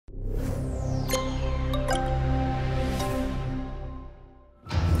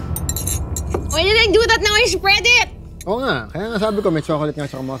Why did I do that now? I spread it! Oo nga. Kaya nga sabi ko, may chocolate nga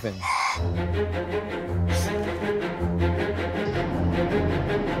tsaka muffin.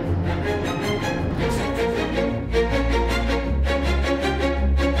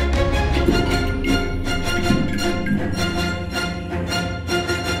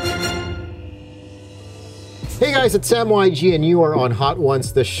 Hey guys, it's Sam YG and you are on Hot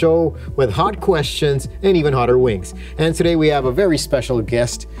Ones, the show with hot questions and even hotter wings. And today we have a very special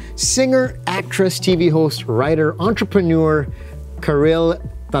guest, singer, actress, TV host, writer, entrepreneur, Karil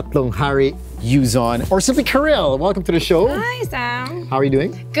Tatlong Hari Yuzon, or simply Karil. Welcome to the show. Hi, Sam. How are you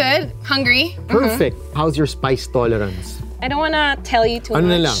doing? Good. Hungry. Perfect. How's your spice tolerance? I don't wanna tell you too Ano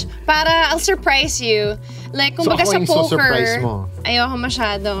na much. lang? Para I'll surprise you. Like, kung baga ako sa yung poker, surprise mo. ayoko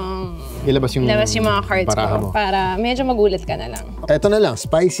masyadong Ilabas yung mga cards baraha ko. mo. Para medyo magulat ka na lang. Ito na lang,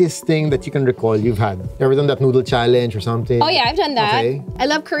 spiciest thing that you can recall you've had. Ever done that noodle challenge or something? Oh yeah, I've done that. Okay. I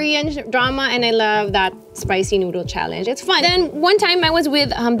love Korean drama and I love that spicy noodle challenge. It's fun. Then one time I was with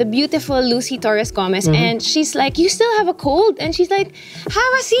the beautiful Lucy Torres Gomez and she's like, you still have a cold? And she's like,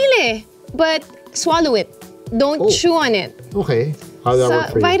 have a sile, but swallow it. Don't chew on it. Okay. How does that work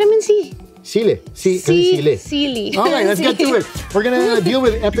for you? Vitamin C. Sile. Sile. Sili. Okay, let's get to it. We're gonna deal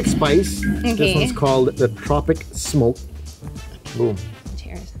with epic spice. Okay. This one's called the Tropic Smoke. Boom.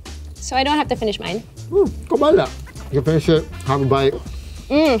 Cheers. So I don't have to finish mine. Kabala. You can finish it, have a bite.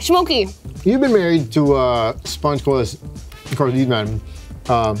 Smoky. You've been married to Sponge Colas, of course, lead man.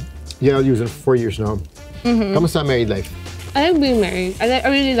 Yeah, I'll use it for 4 years now. Kamusta married life? I love being married. I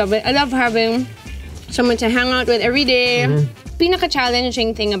really love it. I love having someone to hang out with every day.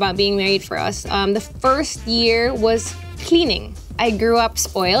 Pinaka-challenging thing about being married for us, the first year was cleaning. I grew up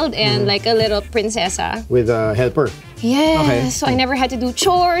spoiled and like a little princessa. With a helper. Yes, Okay. so I never had to do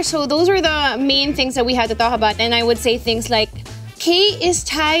chores. So those were the main things that we had to talk about. And I would say things like, Kay is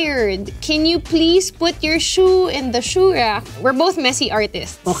tired. Can you please put your shoe in the shoe rack? We're both messy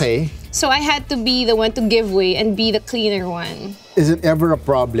artists. Okay. So I had to be the one to give way and be the cleaner one. Is it ever a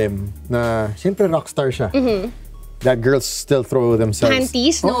problem na, siyempre rockstar siya, that girls still throw themselves?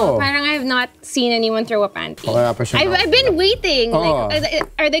 Panties? No, Oo. parang I have not seen anyone throw a panty. Wala pa siya, no? I've been waiting. Oo. Like,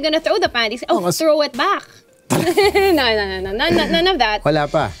 are they gonna throw the panties? Oh, mas- throw it back. No, none of that. Wala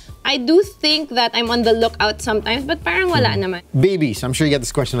pa. I do think that I'm on the lookout sometimes, but parang wala naman. Babies, I'm sure you get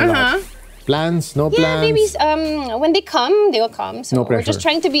this question a lot. Plans? No Yeah, plans? babies, when they come, they will come. So No we're pressure. just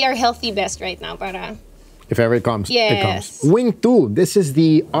trying to be our healthy best right now. Para If ever it comes, it Yes. comes. Wing 2. This is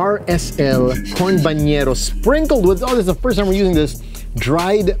the RSL Corn Bañero sprinkled with, oh, this is the first time we're using this,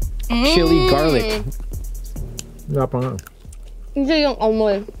 dried chili garlic. Wala pa nga. ito yung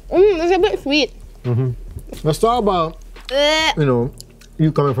almond. It's a bit sweet. Let's talk about, you know,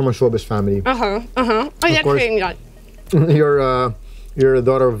 you coming from a showbiz family. I like course. saying that. You're the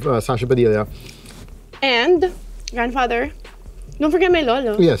daughter of Sasha Padilla. And grandfather. Don't forget my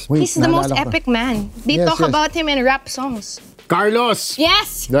lolo. Yes. He's the most naalala ko. epic man. They Yes, talk yes. about him in rap songs. Carlos!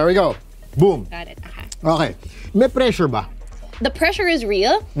 Yes! There we go. Boom. Got it. Okay. Okay. May pressure ba? The pressure is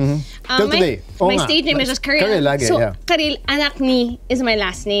real. Till today. Oo My nga. stage name is just Karil. Karil lagi, so, yeah. Karil, anak ni is my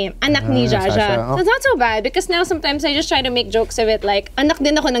last name. Anak ni Jaja. Sasha, oh. So it's not so bad because now sometimes I just try to make jokes of it like, anak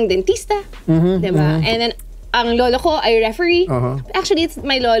din ako ng dentista. Diba? And then, ang lolo ko ay referee. But actually, it's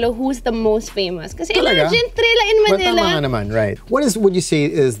my lolo who's the most famous. Kasi Talaga? imagine, Trilla in Well, Manila. tama nga naman, right. What would you say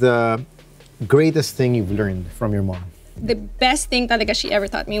is the greatest thing you've learned from your mom? The best thing talaga she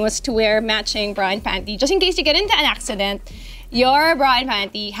ever taught me was to wear matching bra and panty. Just in case you get into an accident, your bra and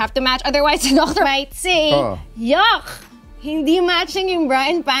panty have to match. Otherwise, the doctor might say, yuck, hindi matching yung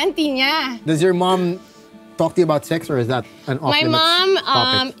bra and panty niya. Does your mom talk to you about sex or is that an My off-limits mom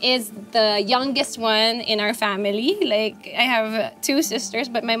topic? is the youngest one in our family. Like, I have 2 sisters,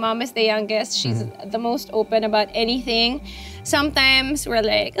 but my mom is the youngest. She's the most open about anything. Sometimes we're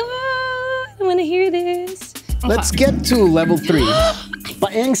like, oh, I don't want to hear this. Let's get to level 3.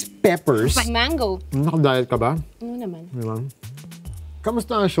 Paeng's peppers. Mango. Nakadiet ka ba? Ano naman? Diba?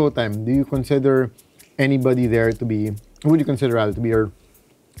 Kamusta ang showtime? Do you consider anybody there to be, who would you consider to be your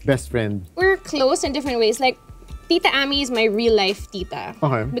best friend? We're close in different ways. Like, Tita Ami is my real life tita.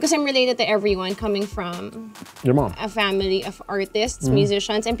 Okay. Because I'm related to everyone coming from Your mom. a family of artists,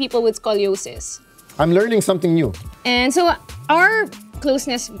 musicians, and people with scoliosis. I'm learning something new. And so our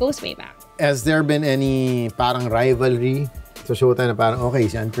closeness goes way back. Has there been any parang rivalry sa showtime na parang, okay,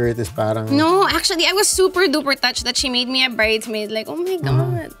 si Ann Curtis parang... No, actually, I was super duper touched that she made me a bridesmaid. Like, oh my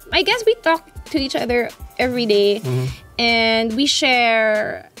God. I guess we talk to each other every day and we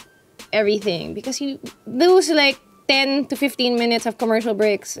share everything because those like 10 to 15 minutes of commercial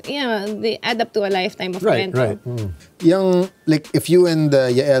breaks, they add up to a lifetime of Right, kwento. Yung, like, if you and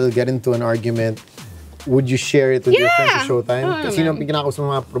Yael get into an argument, would you share it with your friends sa Showtime? Oo Kasi naman. yung pinakausap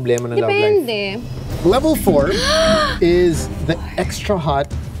mga problema ng love life. Depende. Level 4 is the extra hot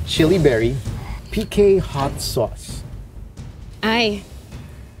chili berry PK hot sauce. Ay,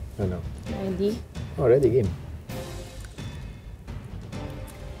 Ano? ready? Oh, ready, game.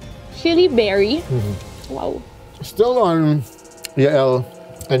 Chili berry. Wow. Still on Yael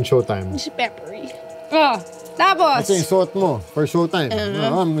and Showtime. It's peppery. Oh, tapos. Kasi yung suot mo for Showtime.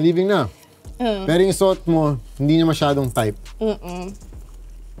 I'm leaving na. Pero yung suot mo, hindi niya masyadong type.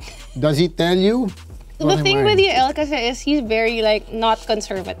 Does he tell you? The thing with Yael kasi is he's very like not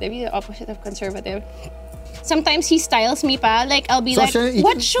conservative. He's the opposite of conservative. Sometimes he styles me pa. Like I'll be So like, siya,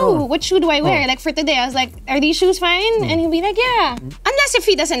 what shoe? What shoe do I wear? Like for today, I was like, are these shoes fine? And he'll be like, yeah. Unless if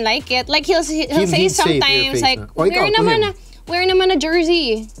he doesn't like it. Like he'll say He'd say it to your sometimes face like, na, "O, ikaw, wear naman a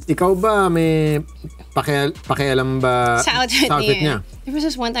jersey. Ikaw ba may pakialam ba Sa outfit niya? There was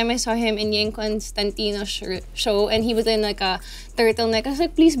this one time I saw him in Yang Constantino show and he was in like a turtleneck. I was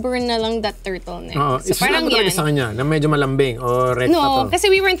like, please burn na lang that turtleneck. So parang Sinabi ko yan. sa kanya na medyo malambing o rekta No, to.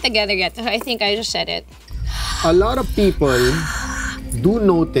 kasi we weren't together yet. So I think I just said it. A lot of people do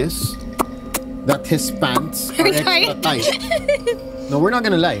notice that his pants are extra tight. No, we're not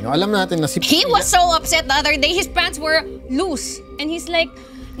gonna lie. No, alam natin na si He was so upset the other day. His pants were loose. And he's like,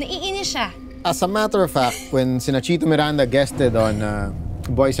 naiinis siya. As a matter of fact, when sina Chito Miranda guested on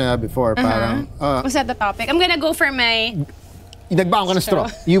Boys na before, parang Was that the topic? I'm gonna go for my... nagbaon ka ng straw.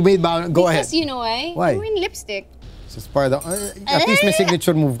 You made baon. Go ahead. Because you know why? Why? I'm wearing lipstick. So it's part of the, at least may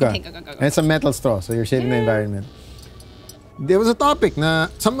signature move ka. Okay, go. And it's a metal straw, so you're saving the environment. There was a topic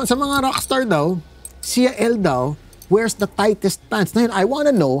na sa mga rockstar daw, si Yael daw wears the tightest pants. Now, I want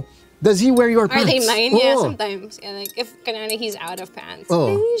to know, does he wear your Are pants? they mine? Yeah, Oo. sometimes. Yeah, like if kanani he's out of pants,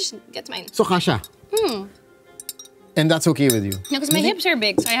 Oh. then he just gets mine. So kasha. And that's okay with you. No, because my hips are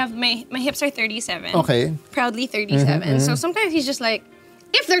big, so I have my hips are 37. Okay. Proudly 37. So sometimes he's just like,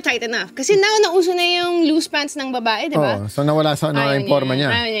 if they're tight enough. Kasi now nauso na yung loose pants ng babae, di ba? Oh, so nawala Ayaw yung forma niya.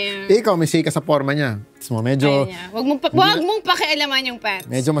 Ayaw niya. Ikaw, may say ka sa forma niya. So, medyo, Ayaw niya. Wag mong pakialaman yung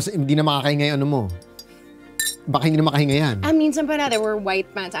pants. medyo mas, hindi na makakahinga yung ano mo. Baka hindi na makahinga yan. Minsan pa na, there were white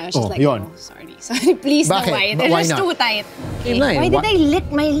pants. I was just Oh, like, yun. oh, sorry. Sorry, please no Bakit? white. Why It's just not? too tight. Yun na eh. Why did I lick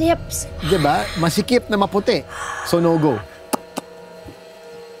my lips? Diba? Masikip na maputi. So, no go.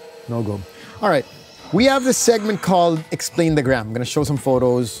 No go. All right. We have this segment called Explain the Gram. I'm gonna show some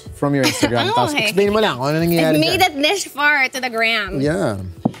photos from your Instagram. Oh, Tapos okay. explain mo lang kung ano nangyayari I made dyan. it this far to the gram. Yeah.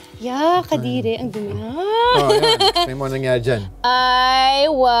 Yeah, kadiri. Ang dumi. Oh, yeah. Explain mo ano nangyayari dyan. I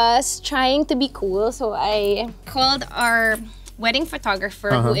was trying to be cool, so I called our wedding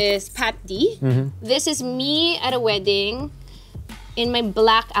photographer, who is Pat D. This is me at a wedding in my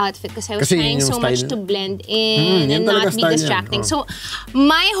black outfit because I was Kasi trying yun yung so much style to blend in yan and talaga not be style yan. distracting. Oh. So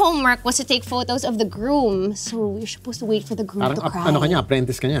my homework was to take photos of the groom. So we're supposed to wait for the groom Parang to cry. ano ka niya,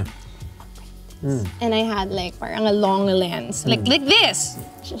 apprentice ka niya. And I had like parang a long lens, like this.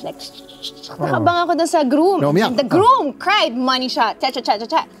 She's like, nakabang ako dun sa groom. No, umiyak. And the groom cried, money shot,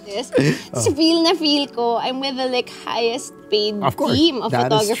 cha-cha-cha-cha-cha. This. So feel ko, I'm with the like highest paid Of course. team of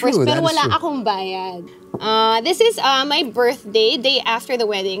That is photographers, true. pero That is wala true. akong bayad. This is my birthday, day after the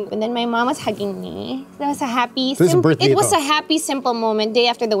wedding. And then my mom was hugging me. That was a happy, So this is birthday it was ito. a happy, simple moment, day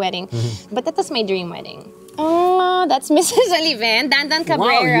after the wedding. But that was my dream wedding. Oh, that's Mrs. Oliven, Dandan Cabrera.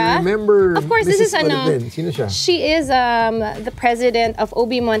 Wow, you remember Of course, this is Mrs. ano. Oliven. Sino siya? She is the president of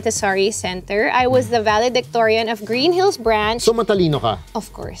OB Montessori Center. I was the valedictorian of Green Hills branch. So matalino ka?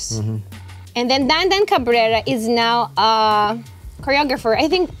 Of course. And then Dandan Cabrera is now a choreographer. I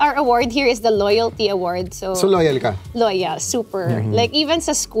think our award here is the Loyalty Award. So, So loyal ka? loyal, super. Like even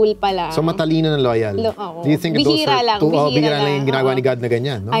sa school pa lang. So matalino na loyal? Oo. Do you think Bihira lang, bihira bihira lang lang. yung ginagawa Oo. ni God na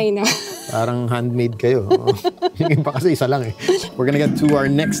ganyan, no? I know. Parang handmade kayo. Oo. Yung pa kasi isa lang eh. We're gonna get to our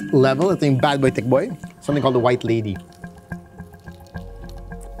next level. Ito yung Bad Boy, Thick Boy. Something called the White Lady.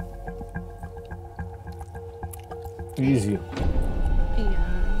 Easy.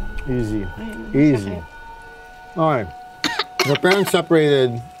 Easy. Easy. Alright. Your parents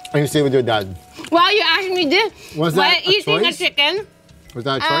separated and you stay with your dad. Wow, you asked me this. Was While that a eating choice? a chicken. Was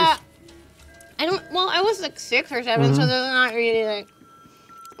that a choice? I don't. Well, I was like 6 or 7, so that's not really like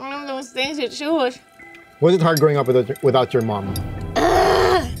one of those things you choose. Was it hard growing up without your mom?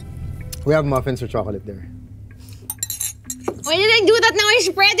 We have muffins or chocolate there. Why did I do that now? I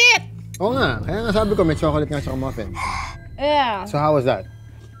spread it. Oo nga. Kaya nga sabi ko may chocolate nga sa muffin. Yeah. So how was that?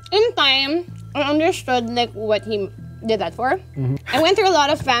 In time, I understood like what he did that for. I went through a lot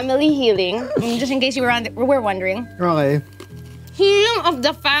of family healing, just in case you were wondering. Okay. Healing of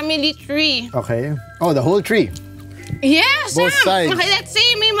the family tree. Okay. Oh, the whole tree. Yes, Both sides. Okay, let's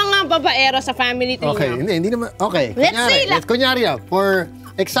say may mga babaero sa family tree Okay, niyo. hindi naman. Okay. Let's say Kunyari for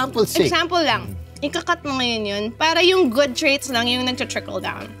example's sake. Example lang. Ikakat mo ngayon yun para yung good traits lang yung nag-trickle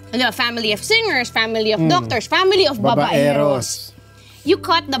down. Ano, family of singers, family of doctors, family of babaeros. You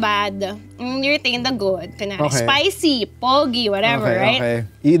cut the bad, you retain the good. Kunwari, Okay. spicy, pogi, whatever, Okay, right? okay.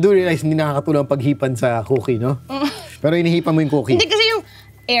 You do realize hindi nakakatulong paghipan sa cookie, no? Pero inihipan mo yung cookie. Hindi kasi yung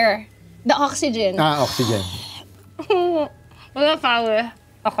air, the oxygen. Oxygen. Wala power.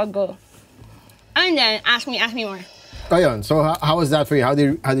 Ako go. And then, ask me more. Ayun, so how was that for you? How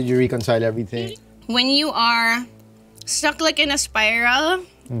did you reconcile everything? When you are stuck like in a spiral,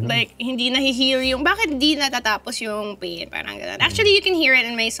 like hindi nahihil yung, bakit di natatapos yung pain? Parang ganun. Actually, you can hear it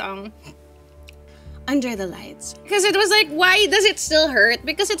in my song, Under the Lights. Because it was like, why does it still hurt?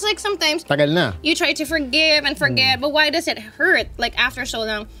 Because it's like sometimes Tagal na. you try to forgive and forget, but why does it hurt? Like after so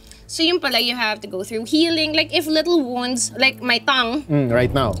long. So yung pala, you have to go through healing. Like if little wounds, like my tongue,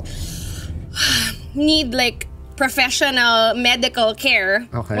 Right now. need like professional medical care.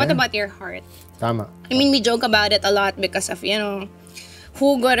 Okay. What about your heart? Tama. I mean, we joke about it a lot because of,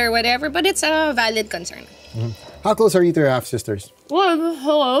 hugot or whatever, but it's a valid concern. How close are you to your half-sisters? Well,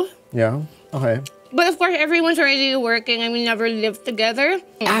 hello. Yeah. Okay. But of course, everyone's already working and we never lived together.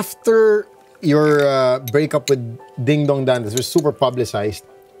 After your breakup with Ding Dong Dantes was super publicized,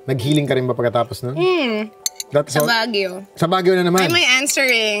 nag-healing ka rin ba pagkatapos nun? That's Sa all- Baguio. Sa Baguio na naman. Am I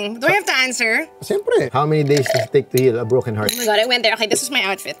answering? Do I have to answer? Siyempre. How many days does it take to heal a broken heart? Oh my God, I went there. Okay, this is my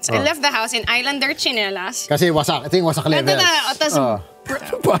outfit. So I left the house in Islander chinelas. Kasi wasak. Ito yung wasak level. Tapos,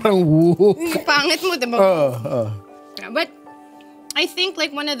 Parang woo. pangit mo, diba? But I think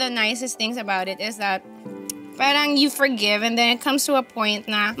like one of the nicest things about it is that parang you forgive and then it comes to a point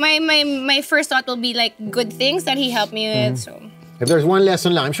na my first thought will be like good things that he helped me with. So If there's one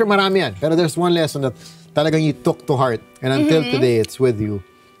lesson lang, I'm sure marami yan, pero there's one lesson that talagang you took to heart and until today it's with you,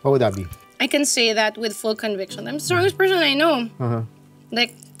 what would that be? I can say that with full conviction. I'm the strongest person I know.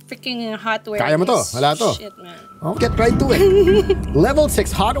 Like freaking hot wear. Kaya mo to. Wala to. Shit, man. Oh, get right to it. Level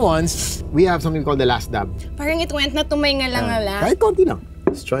 6 hot ones, we have something called the last dab. Parang it went na tumay ngala-ngala. Kahit konti lang.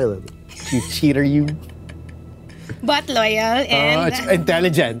 Let's try a little. You cheater, you. But loyal and...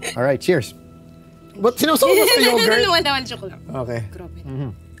 Intelligent. All right, cheers. But sinusok mo sa yogurt? Naman joke lang. Okay.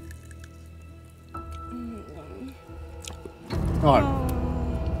 Grabe. Okay.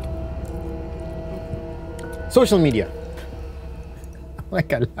 Social media.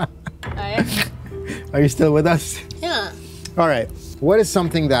 Ay. Are you still with us? Yeah. All right. What is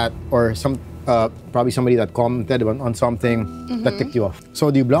something that, or probably somebody that commented on something that ticked you off?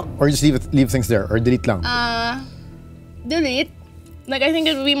 So do you block or just leave things there or delete lang? Delete. Like I think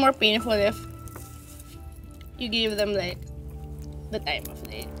it would be more painful if you gave them like the time of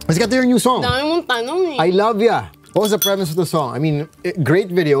day. Let's get to your new song. Dami mong tanong eh. I Love Ya. What was the premise of the song? I mean, great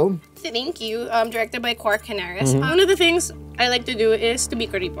video. Thank you. Directed by Quark Canaris. One of the things I like to do is to be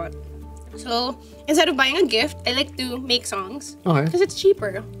kuripot. So instead of buying a gift, I like to make songs. Okay. Because it's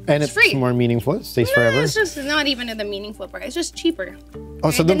cheaper. And it's free. more meaningful. It stays No, forever. it's just not even the meaningful part. It's just cheaper. Oh,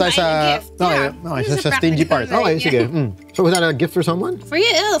 so Than doon tayo buying a sa... gift. Okay, Yeah. okay, This is sa a stingy part. practical Okay, right, sige. yeah. So was that a gift for someone? For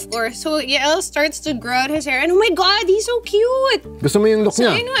Yael, of course. So Yael starts to grow out his hair, and oh my God, he's so cute. Gusto mo yung look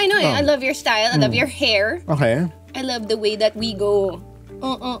niya? I know. I love your style. I love your hair. Okay. I love the way that we go.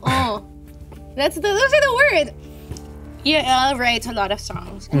 Those are the words. Yael writes a lot of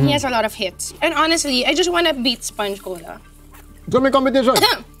songs, and he has a lot of hits. And honestly, I just want to beat Sponge Cola. So may competition?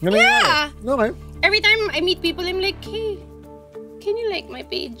 Ganun Yeah. yan. Okay. Every time I meet people, I'm like, hey, can you like my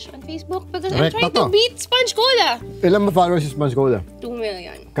page on Facebook? Because I'm Correct trying na to. to beat Sponge Cola. Ilan ba followers si Sponge Cola? 2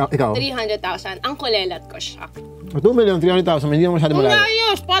 million. Ikaw? 300,000. Ang kulelat ko siya. 2 million, 300,000. Hindi naman masyado Ang malayo. layo,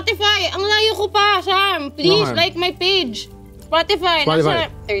 Spotify. Ang layo ko pa, Sam. Please Okay. like my page. Spotify. Spotify.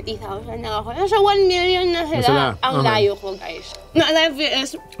 Nasa 30,000 na ako. Nasa 1 million na sila. Na sila. Ang Okay. layo ko, guys. Na love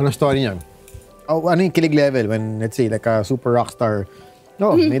is, Ano story niyan? Oh, ano yung kilig level when, let's say, like a super rock star,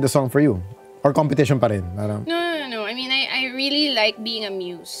 made a song for you? Or competition pa rin? Parang, no. I mean, I really like being a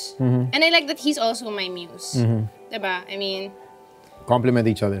muse. And I like that he's also my muse. Diba? I mean, complement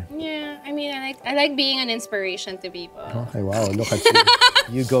each other. yeah. I mean, I like being an inspiration to people. Okay, wow, look at you.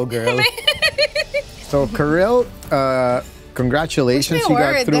 You go, girl. So, Karel, congratulations. What's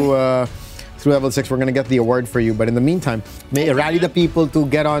my You got award? through level 6. We're gonna get the award for you. But in the meantime, may rally the people to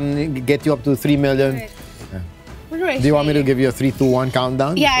get you up to 3 million. What do I Do you want me to say? give you a 3, 2, 1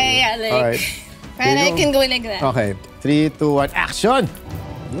 countdown? Yeah. Like, All right. Para There I you can go. go like that. Okay, 3, 2, 1, action!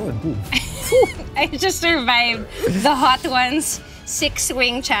 Yun, boom. I just survived the Hot Ones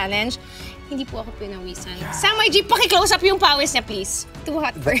 6-wing challenge. Hindi po ako pinawisan. Sam YG, paki-close up yung pawis niya, please. Too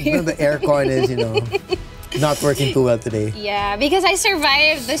hot for you. The aircon is, not working too well today. Yeah, because I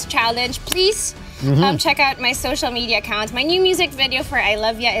survived this challenge. Please check out my social media accounts. My new music video for I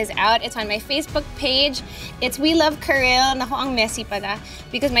Love Ya is out. It's on my Facebook page. It's We Love Karil. Naku, ang messy pala.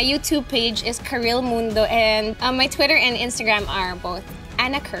 Because my YouTube page is Karil Mundo. And my Twitter and Instagram are both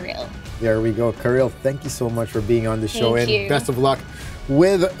Anna Karil. There we go. Karil, thank you so much for being on the show. Thank and you. Best of luck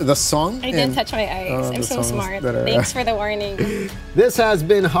with the song. I didn't touch my eyes. I'm so smart. Thanks for the warning. This has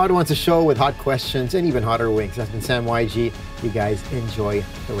been Hot Ones, a show with hot questions and even hotter wings. That's been Sam YG. You guys enjoy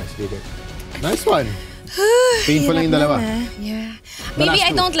the rest of your day. Nice one. Painful lang yung dalawa. Yeah. The Maybe last I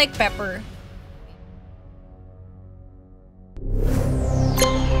two. don't like pepper.